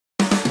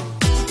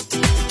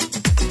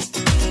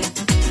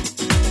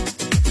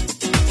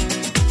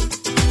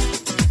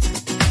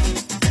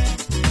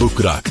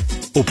Boekrak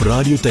op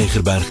Radio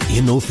Tygerberg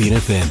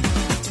 104 FM.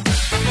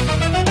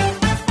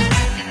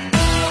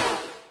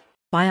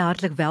 Baie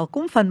hartlik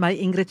welkom van my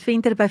Ingrid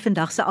Venter by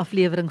vandag se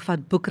aflewering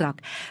van Boekrak.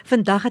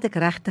 Vandag het ek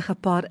regtig 'n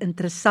paar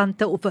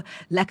interessante of 'n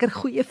lekker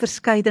goeie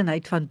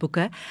verskeidenheid van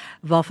boeke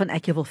waarvan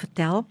ek jou wil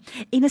vertel.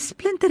 En 'n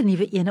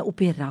splinternuwe ene op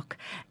die rak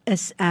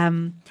is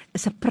 'n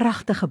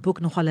pragtige boek,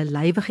 nogal 'n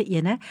lywige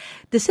ene.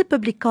 Dis 'n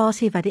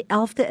publikasie wat die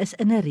 11de is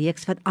in 'n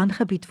reeks wat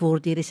aangebied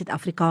word deur die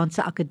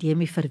Suid-Afrikaanse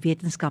Akademie vir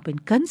Wetenskap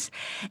en Kuns.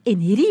 En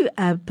hierdie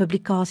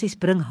publikasies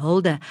bring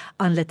hulde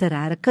aan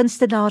literêre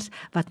kunstenaars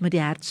wat met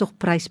die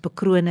Hertzogprys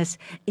bekroon is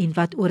en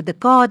wat oor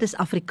dekades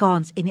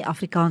Afrikaans en die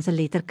Afrikaanse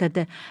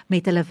letterkunde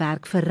met hulle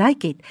werk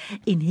verryk het.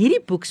 En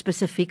hierdie boek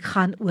spesifiek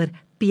gaan oor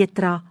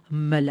Petra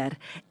Müller.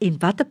 En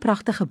wat 'n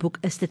pragtige boek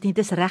is dit nie,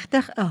 dit is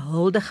regtig 'n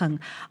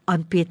huldiging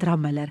aan Petra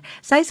Müller.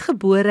 Sy is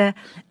gebore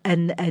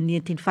in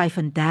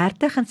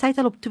 1935 en sy het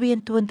al op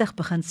 22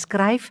 begin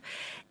skryf.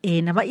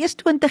 Maar eers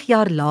 20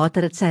 jaar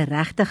later het sy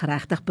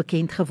regtig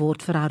bekend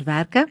geword vir haar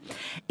werke.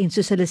 En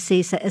soos hulle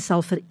sê, sy is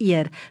al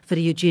vereer vir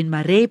die Eugene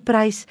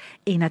Maree-prys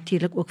en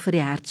natuurlik ook vir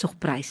die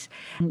Hertzogprys.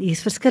 Hier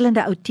is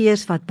verskillende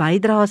auteurs wat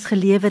bydraes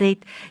gelewer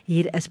het.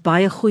 Hier is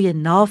baie goeie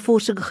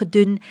navorsing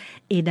gedoen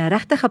en 'n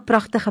regtig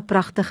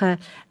pragtige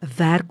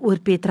werk oor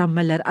Petra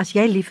Müller. As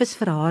jy lief is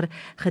vir haar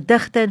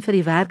gedigte en vir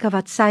die werke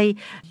wat sy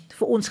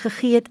vir ons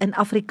gegee het in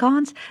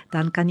Afrikaans,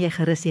 dan kan jy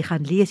gerus hier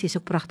gaan lees. Hier's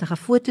ook pragtige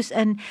foto's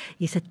in,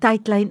 hier's 'n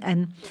tydlyn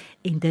in,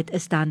 en dit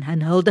is dan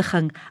 'n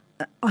huldiging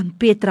aan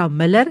Petra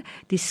Müller,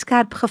 die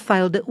skerp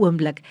geveilde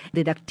oomblik.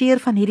 Redakteur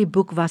van hierdie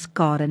boek was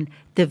Karen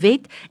de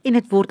Wet en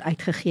dit word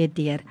uitgegee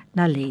deur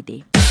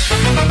Naledi.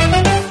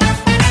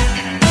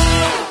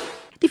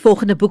 Die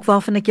volgende boek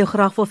waarvan ek jou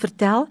graag wil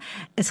vertel,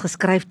 is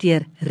geskryf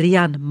deur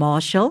Rian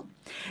Marshall.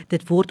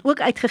 Dit word ook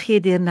uitgegee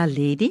deur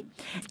Naledi.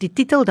 Die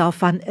titel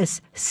daarvan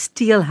is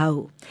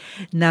Steelhou.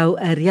 Nou,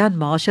 Rian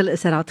Marshall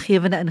is 'n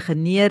raadgewende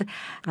ingenieur.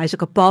 Hy's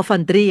ook 'n pa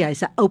van 3,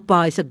 hy's 'n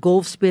oupa, hy's 'n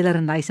golfspeler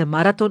en hy's 'n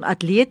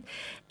marathonatleet.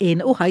 En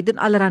hy doen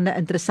allerlei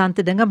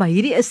interessante dinge, maar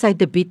hierdie is sy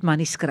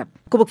debuutmanuskrip.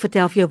 Kom ek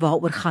vertel vir jou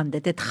waaroor gaan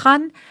dit. Dit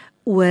gaan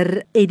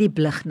oor Eddie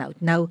Blighnout.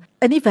 Nou,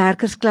 in die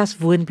werkersklas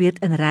woonbuurt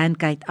in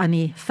Randgate aan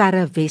die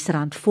verre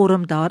Wesrand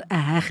vorm daar 'n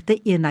hegte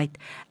eenheid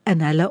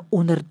in hulle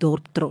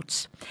onderdorp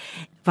trots.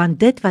 Want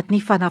dit wat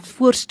nie vanaf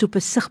voorstoepe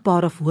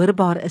sigbaar of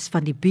hoorbaar is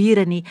van die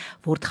bure nie,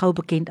 word gou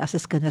bekend as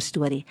 'n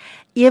kinderstorie.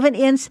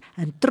 Eweneens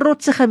 'n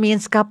trotse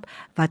gemeenskap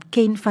wat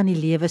ken van die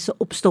lewe se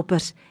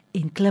opstoppers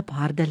en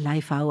klipharde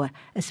lyfhoue,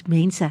 is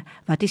mense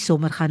wat nie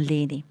sommer gaan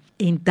lê nie.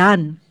 En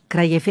dan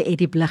kry jy vir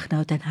Eddie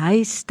Blighnout en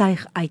hy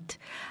styg uit.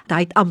 Hy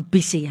het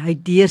ambisie, hy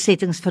het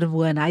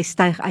deursettingsvermoë en hy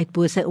styg uit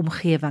bo sy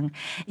omgewing.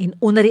 En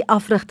onder die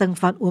afrigting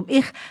van oom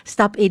Eg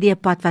stap Eddie 'n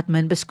pad wat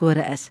min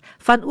beskore is.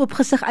 Van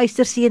oopgesig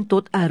eysterseun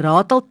tot 'n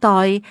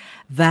rateltaai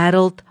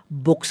wêreld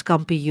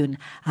bokskampioen.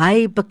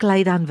 Hy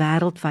beklei dan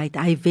wêreldwyd,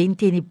 hy wen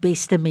teen die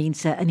beste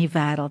mense in die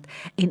wêreld.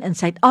 En in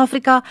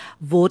Suid-Afrika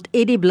word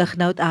Eddie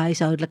Blighnout 'n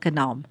huishoudelike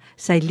naam.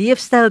 Sy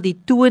leefstyl die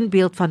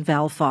toonbeeld van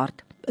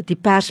welvaart. Die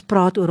pers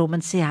praat oor hom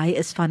en sê hy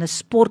is van 'n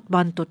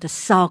sportman tot 'n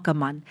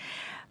sakeman.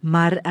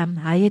 Maar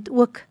hy het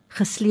ook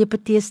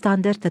geslepe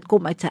teestanders. Dit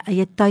kom uit sy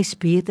eie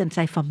tuisbuurt en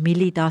sy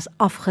familie. Daar's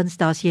afguns,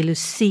 daar's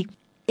jaloesie.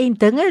 En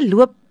dinge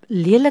loop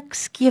lelik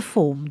skeef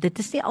vir hom. Dit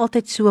is nie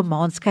altyd so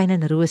maanskyn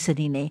en rose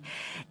nie.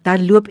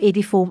 Dan loop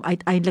Eddie vir hom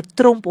uiteindelik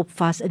tromp op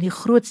vas in die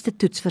grootste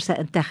toets vir sy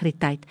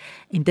integriteit.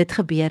 En dit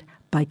gebeur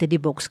buite die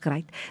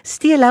bokskruit.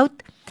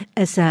 Steelhout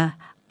is 'n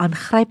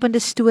aangrypende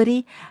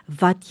storie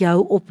wat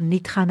jou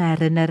opnuut gaan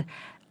herinner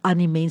aan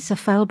die mens se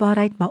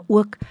feilbaarheid, maar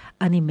ook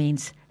aan die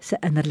mens se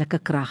innerlike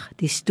krag,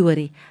 die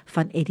storie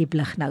van Eddie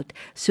Blighnout.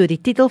 So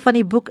die titel van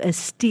die boek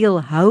is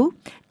Steelhou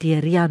deur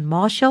Rian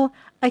Marshall,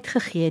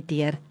 uitgegee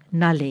deur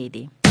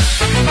Naledi.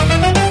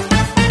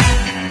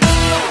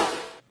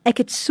 Ek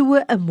het so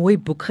 'n mooi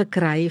boek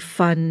gekry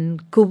van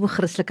Kom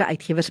Christelike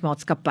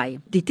Uitgewersmaatskappy.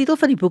 Die titel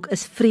van die boek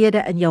is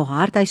Vrede in jou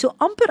hart. Hy is so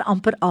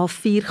amper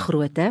A4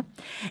 grootte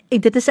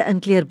en dit is 'n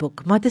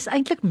inkleerboek, maar dit is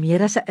eintlik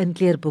meer as 'n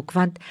inkleerboek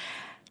want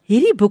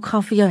hierdie boek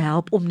gaan vir jou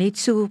help om net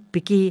so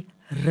bietjie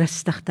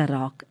rustig te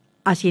raak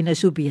as jy nou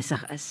so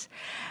besig is.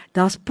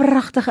 Daar's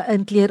pragtige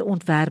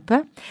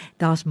inkleerontwerpe,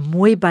 daar's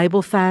mooi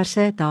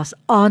Bybelverse, daar's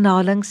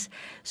aanhalings,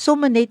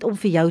 somme net om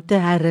vir jou te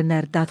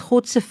herinner dat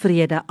God se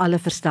vrede alle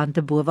verstand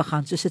te bowe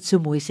gaan, soos dit so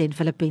mooi sê in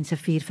Filippense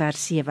 4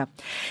 vers 7.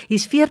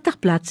 Hier's 40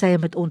 bladsye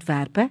met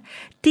ontwerpe,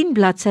 10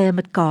 bladsye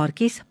met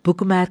kaartjies,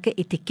 boekmerke,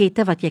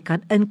 etikette wat jy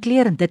kan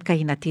inkleer en dit kan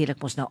jy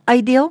natuurlik mos nou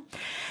uitdeel.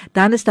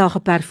 Dan is daar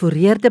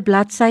geperforeerde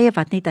bladsye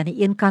wat net aan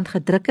die een kant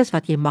gedruk is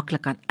wat jy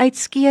maklik kan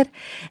uitskeer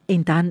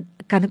en dan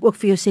kan ek ook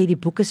vir jou sê die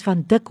boek is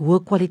van dik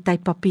hoë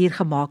kwaliteit papier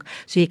gemaak,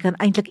 so jy kan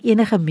eintlik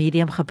enige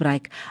medium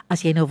gebruik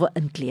as jy nou wil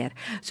inkleer.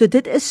 So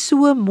dit is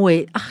so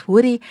mooi. Ag,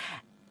 hoorie,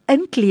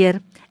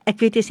 inkleer Ek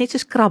weet dit is net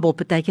soos krabbel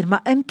partykeer,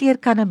 maar inkeer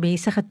kan 'n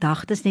mens se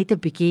gedagtes net 'n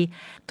bietjie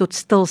tot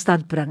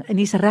stilstand bring. En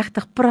dis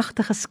regtig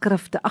pragtige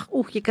skrifte. Ag,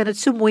 jy kan dit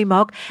so mooi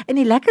maak. En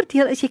die lekker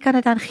deel is jy kan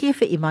dit dan gee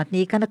vir iemand,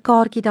 nee, jy kan 'n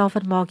kaartjie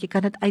daarvan maak, jy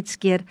kan dit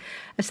uitskeer.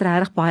 Is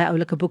regtig baie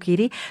oulike boek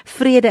hierdie.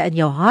 Vrede in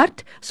jou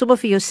hart, sommer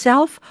vir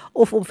jouself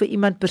of om vir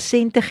iemand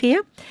persent te gee.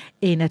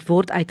 En dit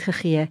word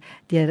uitgegee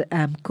deur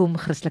Kom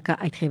Christelike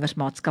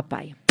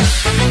Uitgewersmaatskappy.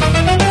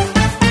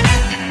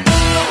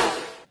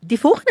 Die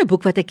volgende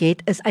boek wat ek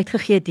het is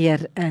uitgegee deur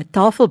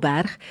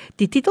Tafelberg.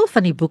 Die titel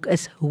van die boek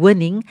is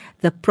Winning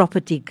the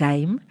Property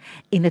Game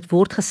en dit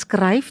word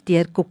geskryf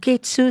deur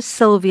Koketso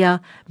Sylvia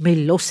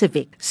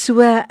Milosevic.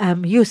 So,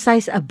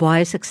 sy's 'n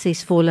baie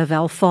suksesvolle,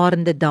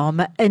 welvarende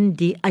dame in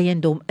die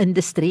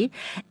eiendomindustrie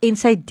en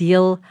sy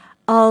deel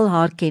al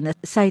haar kennis.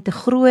 Sy het 'n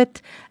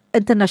groot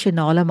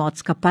internasionale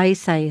maatskappy,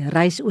 sy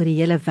reis oor die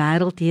hele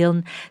wêreld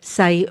heen,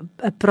 sy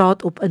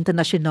praat op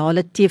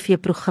internasionale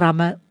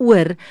TV-programme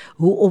oor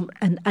hoe om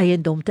in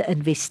eiendom te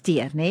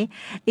investeer, né?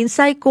 En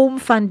sy kom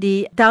van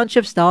die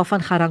townships daar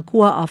van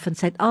Garankuwa af en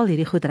sy het al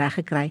hierdie goed reg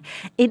gekry.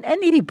 En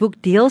in hierdie boek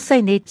deel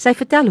sy net, sy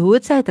vertel hoe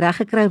het sy het reg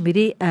gekry om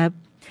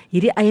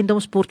hierdie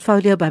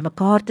eiendomsportfolio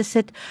bymekaar te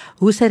sit,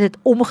 hoe sy dit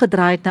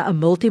omgedraai het na 'n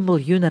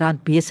multimiljoen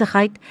rand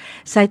besigheid.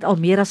 Sy het al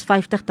meer as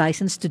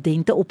 50,000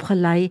 studente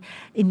opgelei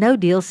en nou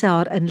deel sy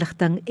haar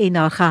inligting en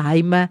haar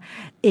geheime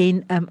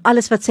en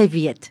alles wat sy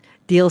weet,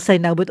 deel sy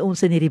nou met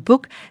ons in hierdie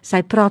boek.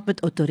 Sy praat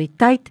met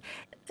autoriteit.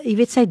 Jy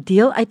weet, sy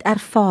deel uit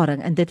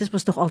ervaring en dit is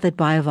mos nog altyd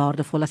baie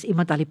waardevol as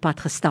iemand al die pad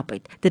gestap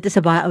het. Dit is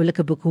 'n baie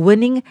oulike boek,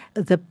 Winning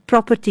the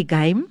Property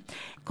Game,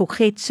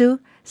 Koketso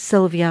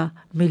Sylvia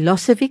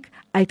Milosevic,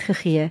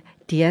 uitgegee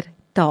deur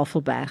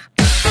Tafelberg.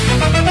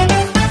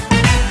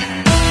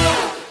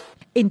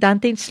 En dan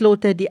ten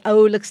slotte die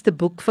oulikste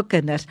boek vir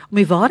kinders. Om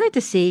die waarheid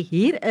te sê,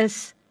 hier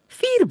is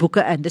 4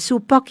 boeke in. Dis so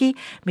 'n pakkie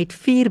met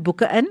 4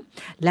 boeke in.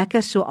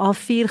 Lekker so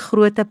A4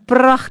 grootte,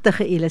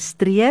 pragtige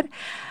illustreer.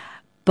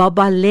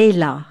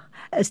 Babalela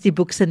is die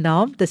boek se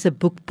naam. Dis 'n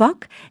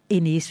boekpak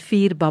en hier's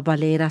 4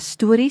 Babalela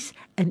stories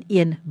in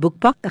een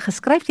boekpak,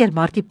 geskryf deur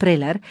Martie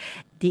Preller.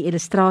 Die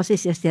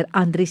illustrasies is deur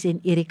Andries en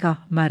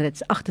Erika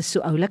Marits. Ag, dit is so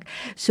oulik.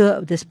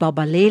 So dis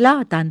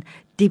Babalela, dan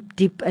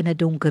diep in 'n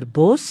donker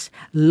bos,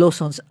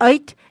 los ons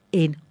uit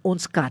en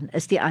ons kan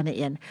is die ander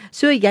een.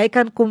 So jy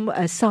kan kom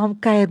saam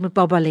kuier met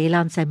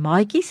Babalela en sy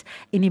maatjies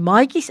en die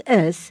maatjies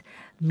is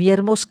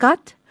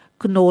meermoskat,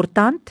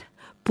 knortand,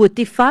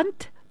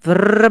 potifant,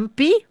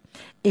 wrimpie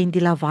en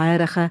die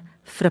lawaaierige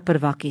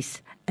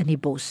fripperwakkies in die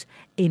bos.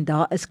 En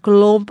daar is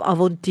klomp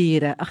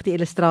avonture. Ag, die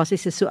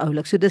illustrasies is so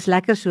oulik. So dis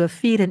lekker, so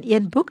 4 in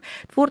 1 boek.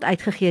 Dit word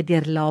uitgegee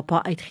deur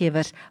Lapa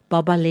Uitgewers,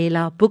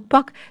 Babalela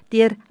boekpak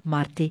deur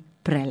Martie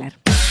Preller.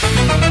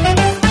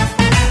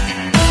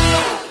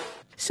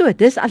 So,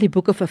 dis al die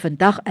boeke vir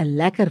vandag, 'n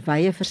lekker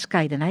wye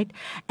verskeidenheid.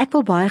 Ek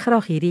wil baie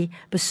graag hierdie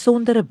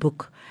besondere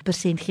boek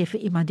persent gee vir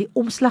iemand. Die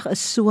omslag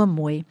is so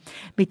mooi,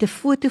 met 'n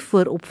foto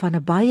voorop van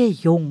 'n baie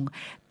jong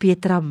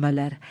Petra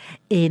Miller.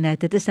 En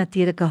dit is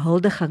natuurlik 'n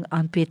huldiging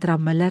aan Petra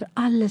Miller,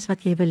 alles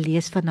wat jy wil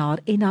lees van haar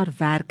en haar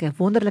werke,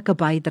 wonderlike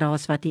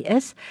bydraes wat hy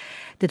is.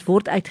 Dit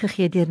word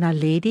uitgegee deur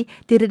Naledi.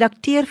 Die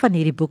redakteur van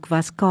hierdie boek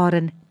was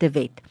Karen de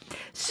Wet.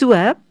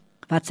 So,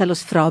 wat sal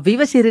ons vra? Wie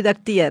was die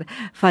redakteur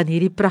van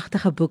hierdie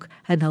pragtige boek,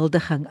 'n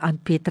huldiging aan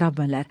Petra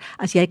Miller?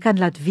 As jy kan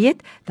laat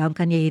weet, dan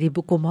kan jy hierdie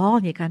boek kom haal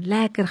en jy kan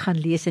lekker gaan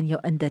lees en jou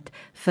in dit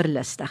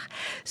verlustig.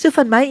 So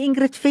van my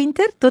Ingrid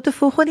Venter, tot 'n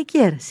volgende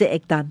keer, sê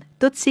ek dan.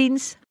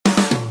 Totsiens.